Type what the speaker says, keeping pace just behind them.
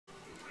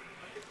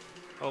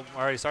Oh,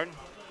 already starting?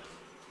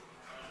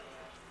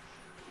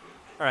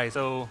 All right,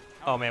 so,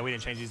 oh man, we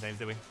didn't change these names,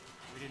 did we?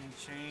 We didn't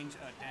change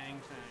a dang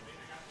thing.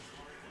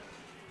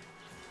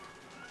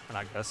 And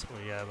I guess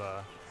we have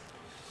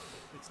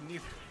It's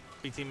neither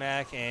BT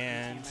Mac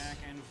and BT Mac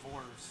and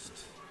Vorst.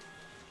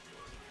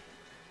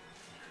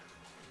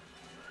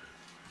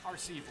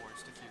 RC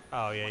Vorst, if you.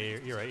 oh yeah,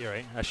 you're right. You're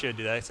right. I should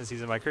do that since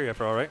he's in my career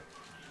after all, right?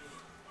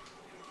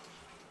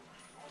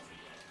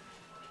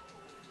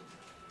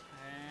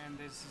 And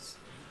this is.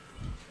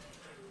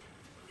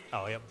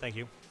 Oh yep. Thank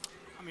you.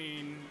 I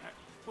mean,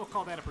 we'll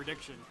call that a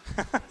prediction.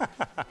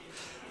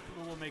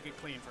 We'll make it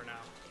clean for now.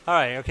 All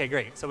right. Okay.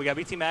 Great. So we got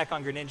BT Mac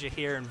on Greninja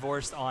here and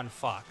Vorst on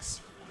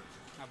Fox.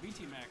 Now,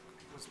 BT Mac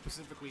was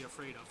specifically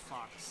afraid of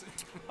Fox.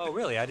 Oh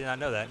really? I did not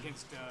know that.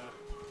 Against,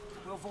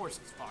 well,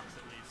 Vorst is Fox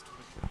at least,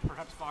 but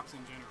perhaps Fox in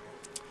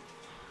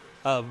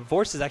general.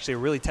 Vorst is actually a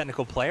really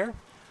technical player.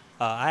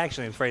 I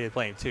actually am afraid to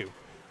play him too.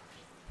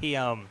 He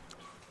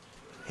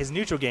his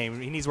neutral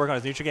game, he needs to work on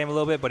his neutral game a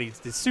little bit, but he's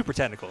super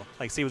technical.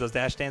 Like, see with those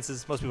dash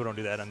dances, most people don't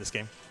do that on this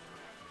game.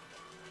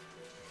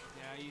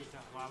 Yeah, he used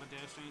a lot of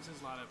dash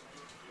dances, a lot of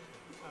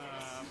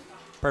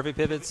Perfect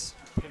pivots.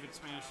 pivot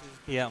smashes,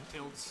 Yeah.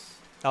 tilts.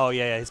 Oh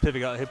yeah, his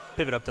pivot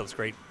up tilt's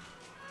great.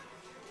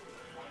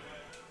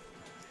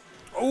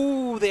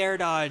 Oh, the air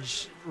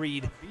dodge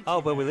read.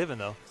 Oh, but we live in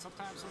though.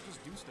 Sometimes he'll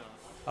just do stuff.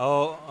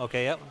 Oh,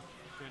 okay, yep.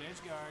 Good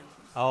edge guard.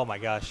 Oh my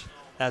gosh,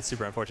 that's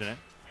super unfortunate.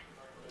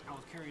 I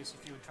was curious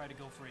if he would try to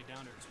go for a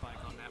down air spike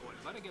on that one,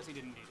 but I guess he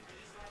didn't need it.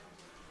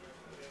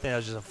 I think that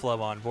was just a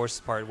flub on Vorst's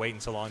part, waiting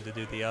so long to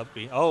do the up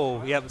B.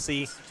 Oh, yep,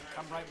 see,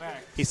 Come right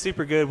back. he's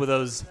super good with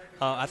those.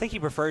 I think he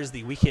prefers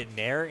the weak hit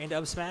nair into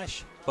up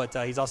smash, but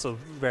he's also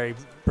very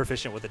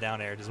proficient with the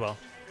down air as well,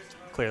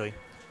 clearly.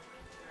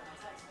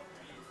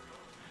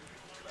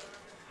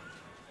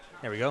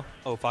 There we go.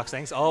 Oh, Fox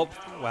thanks. Oh,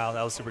 wow,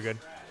 that was super good.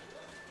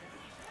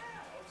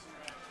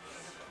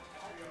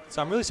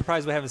 So I'm really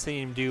surprised we haven't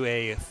seen him do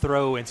a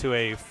throw into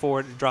a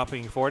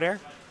dropping forward air.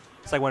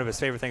 It's like one of his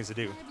favorite things to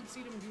do. I haven't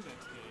seen him do that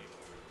today.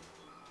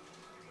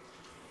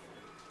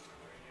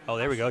 Oh,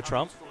 there we go,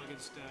 Trump.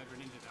 Against,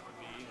 Greninja, that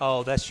would be.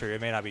 Oh, that's true.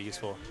 It may not be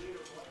useful.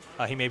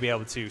 He may be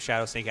able to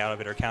shadow sneak out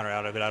of it or counter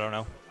out of it. I don't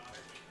know.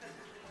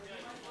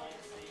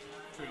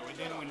 True,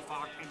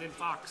 and then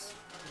Fox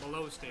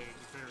below stage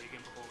is very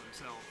gimpable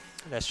himself.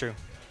 That's true.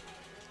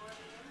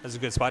 That's a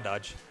good spot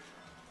dodge.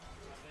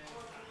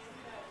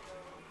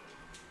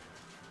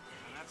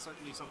 And that's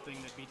certainly something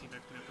that BT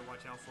Mac's going to have to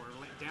watch out for.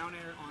 Down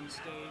air on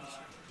stage,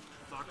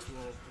 Fox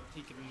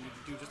he can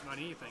do just about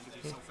anything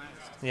because he's so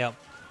fast. Yeah.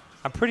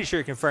 I'm pretty sure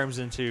it confirms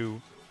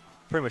into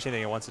pretty much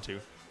anything it wants it to.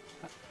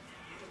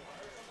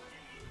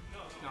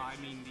 No, I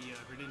mean the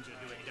Greninja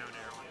doing down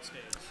air on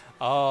stage.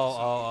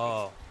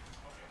 Oh.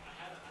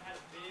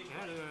 It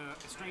had a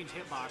strange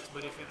hitbox,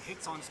 but if it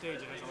hits on stage,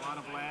 it has a lot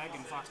of lag,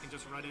 and Fox can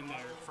just run in there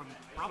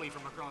probably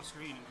from across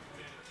screen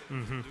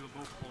and do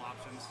multiple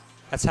options.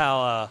 That's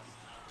how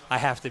I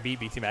have to beat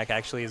BT Mac,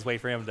 actually, is wait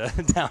for him to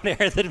down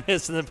air, then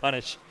miss, and then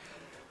punish.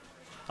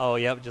 Oh,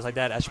 yep, just like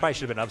that. I probably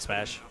should have been up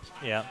smash.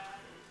 Yeah.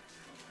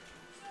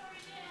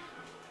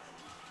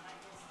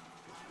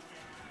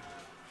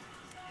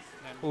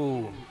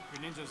 Ooh.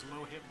 Greninja's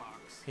low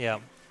hitbox. Yeah.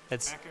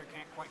 It's Back air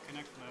can't quite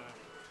connect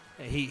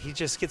the. he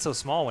just gets so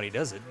small when he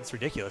does it. It's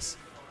ridiculous.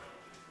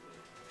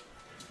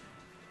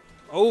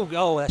 Oh,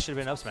 that should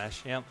have been up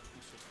smash. Yep.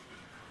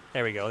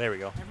 There we go.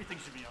 Everything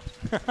should be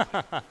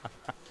up.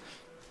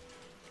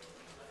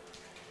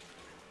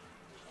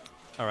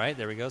 All right,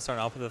 there we go.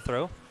 Starting off with a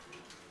throw.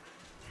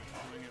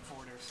 Doing a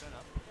forward air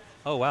setup.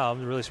 Oh, wow.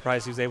 I'm really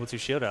surprised he was able to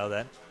shield out of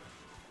that.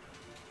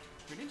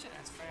 Greninja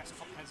has a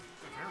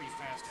very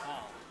fast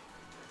fall.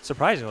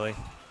 Surprisingly.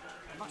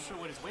 I'm not sure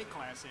what his weight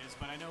class is,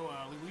 but I know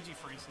Luigi,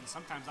 for instance,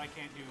 sometimes I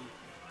can't do.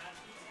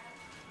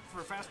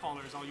 For fast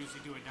fallers, I'll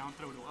usually do a down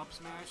throw to up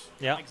smash,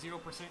 yeah. like 0%,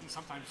 and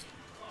sometimes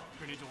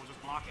Greninja will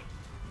just block it.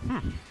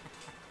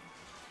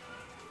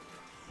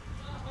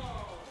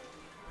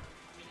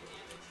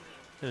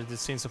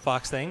 Just seen some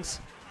Fox things.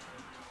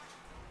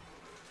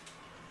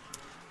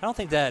 I don't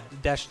think that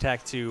dash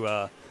attack to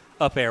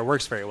up air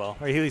works very well.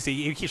 Or at least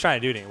he keeps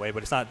trying to do it anyway,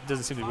 but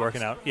doesn't seem to be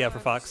working out. Yeah, for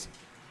Fox.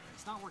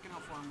 It's not working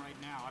out for him right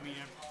now. I mean,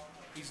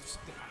 he's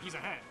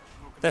ahead.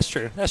 That's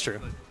true.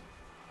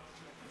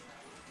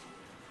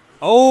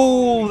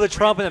 Oh, the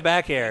Trump in the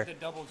back air. The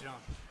double jump.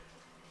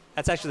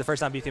 That's actually the first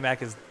time BT Mac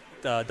has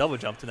double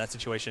jumped in that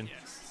situation.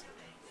 Yes.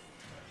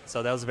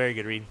 So that was a very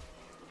good read.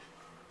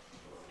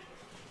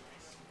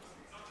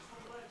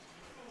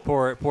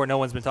 Poor no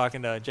one's been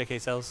talking to JK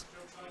Cells.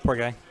 Poor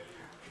guy.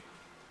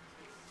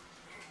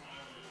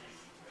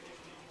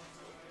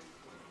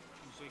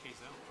 JK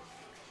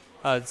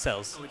Cell?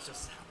 Cells. Oh, it's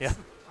just Cells. Yeah. I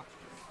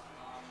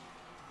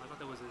thought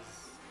that was his.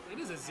 It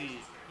is a Z.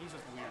 He's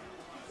just weird.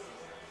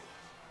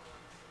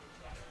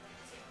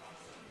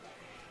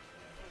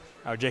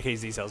 Oh,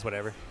 JKZ Cells,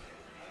 whatever.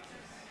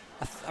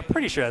 I'm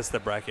pretty sure that's the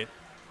bracket.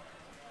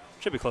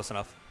 Should be close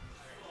enough.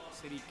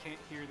 Said he can't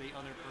hear the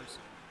other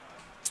person.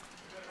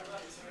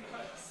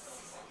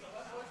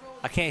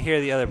 I can't hear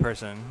the other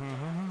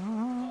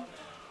person.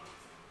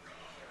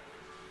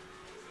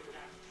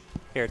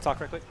 Here, talk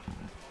real quick.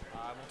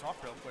 We'll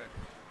talk real quick.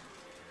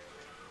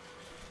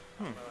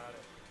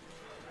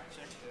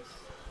 Check this.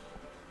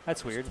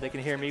 That's weird. They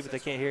can hear me, but they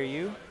can't hear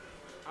you.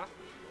 Huh?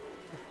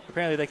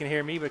 Apparently they can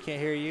hear me, but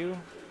can't hear you.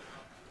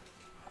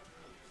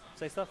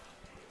 Say stuff.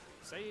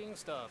 Saying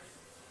stuff.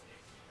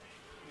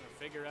 I'm gonna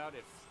figure out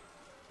if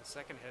the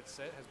second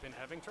headset has been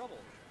having trouble.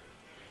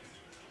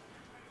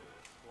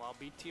 While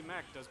BT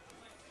Mac does.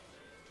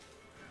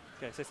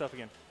 Okay, say stuff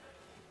again.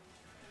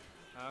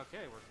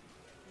 Okay, we're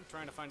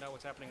trying to find out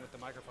what's happening with the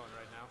microphone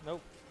right now.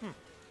 Nope.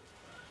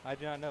 I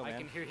do not know, I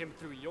man. can hear him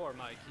through your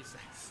mic, he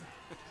says.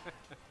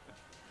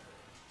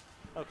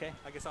 Okay,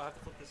 I guess I'll have to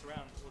flip this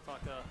around. We'll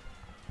talk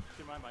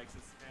through my mics.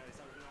 It's apparently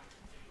something wrong.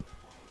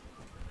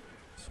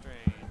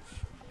 Strange.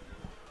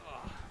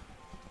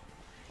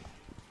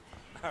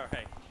 All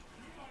right.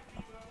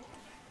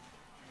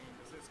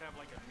 Does this have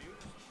like a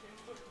mute?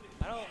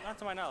 Not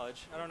to my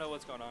knowledge. I don't know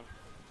what's going on.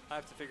 I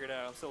have to figure it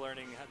out. I'm still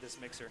learning this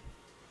mixer.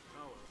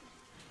 Oh.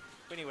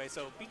 But anyway,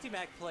 so BT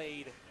Mac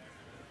played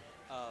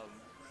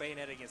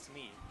Bayonetta against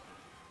me,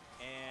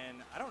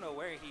 and I don't know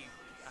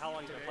how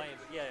long he's been playing.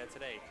 But yeah,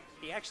 today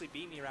he actually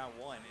beat me round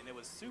 1, and it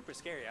was super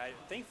scary.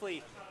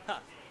 Thankfully,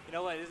 you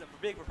know what? He's a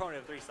big proponent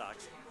of 3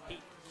 stocks.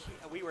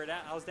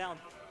 I was down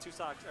 2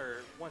 stocks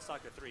or 1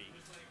 stock to 3.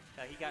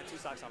 He got 2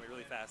 stocks on me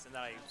really fast, and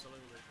then I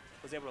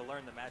was able to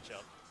learn the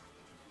matchup.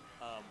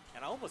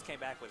 And I almost came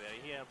back with it.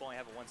 He ended up only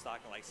having 1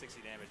 stock and like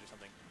 60 damage or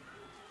something.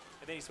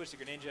 And then he switched to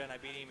Greninja, and I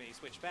beat him, and he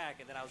switched back,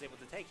 and then I was able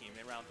to take him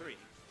in round 3.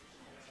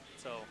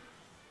 So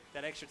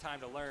that extra time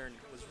to learn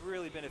was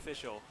really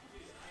beneficial,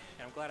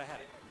 and I'm glad I had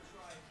it.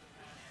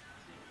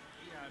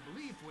 Yeah, I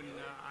believe when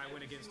I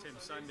went against him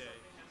Sunday,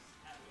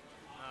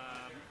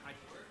 I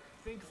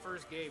think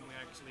first game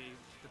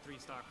the 3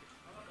 stock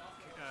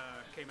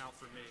came out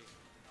for me.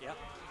 Yeah.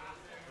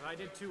 I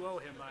did 2-0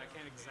 him, but I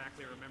can't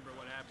exactly remember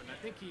what happened. I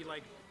think he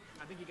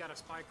got a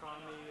spike on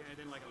me and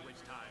then like a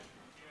witch tie.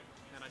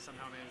 And I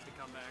somehow managed to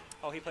come back.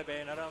 Oh, he played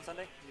Bayonetta on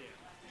Sunday?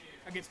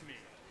 Yeah. Against me.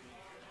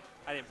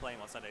 I didn't play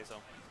him on Sunday, so.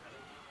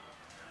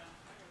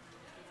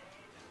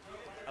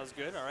 That was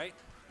good, all right.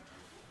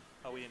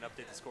 Oh, we didn't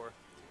update the score.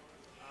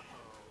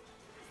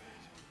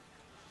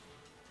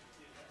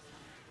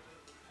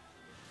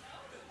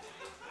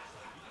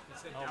 He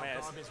said Oh, man.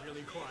 Bob is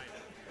really quiet.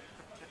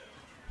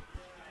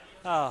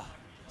 Oh,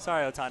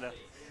 sorry, Otanda.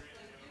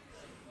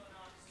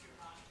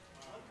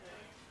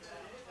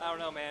 I don't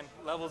know, man.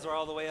 Levels are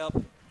all the way up.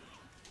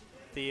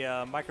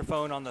 The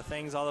microphone on the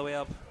thing's all the way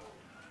up.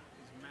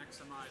 He's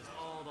maximized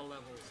all the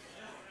levels.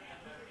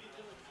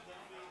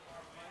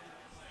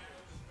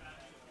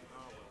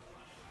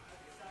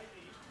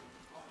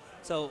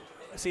 So,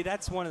 see,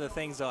 that's one of the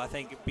things, though, I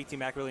think BT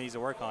Mac really needs to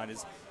work on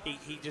is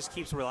he just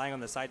keeps relying on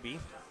the side B.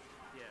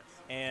 Yes.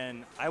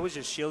 And I was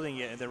just shielding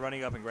it and then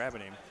running up and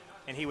grabbing him.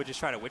 And he would just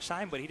try to witch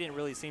time, but he didn't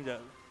really seem to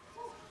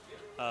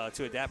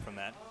adapt from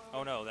that.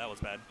 Oh, no, that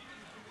was bad.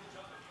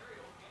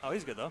 Oh,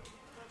 he's good, though.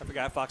 I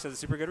forgot Fox has a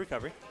super good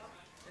recovery.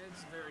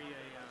 It's a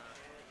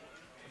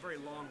very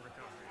long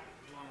recovery,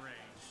 long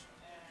range.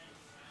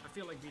 I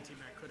feel like BT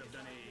Mac could have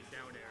done a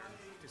down air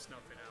to snuff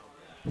it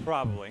out.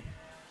 Probably.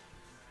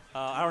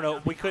 I don't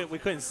know. We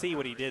couldn't see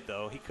what he did,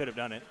 though. He could have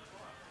done it.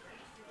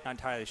 Not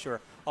entirely sure.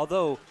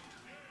 Although,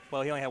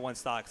 well, he only had 1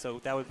 stock, so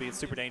that would be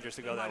super dangerous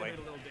to go that way. It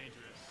might have been a little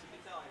dangerous.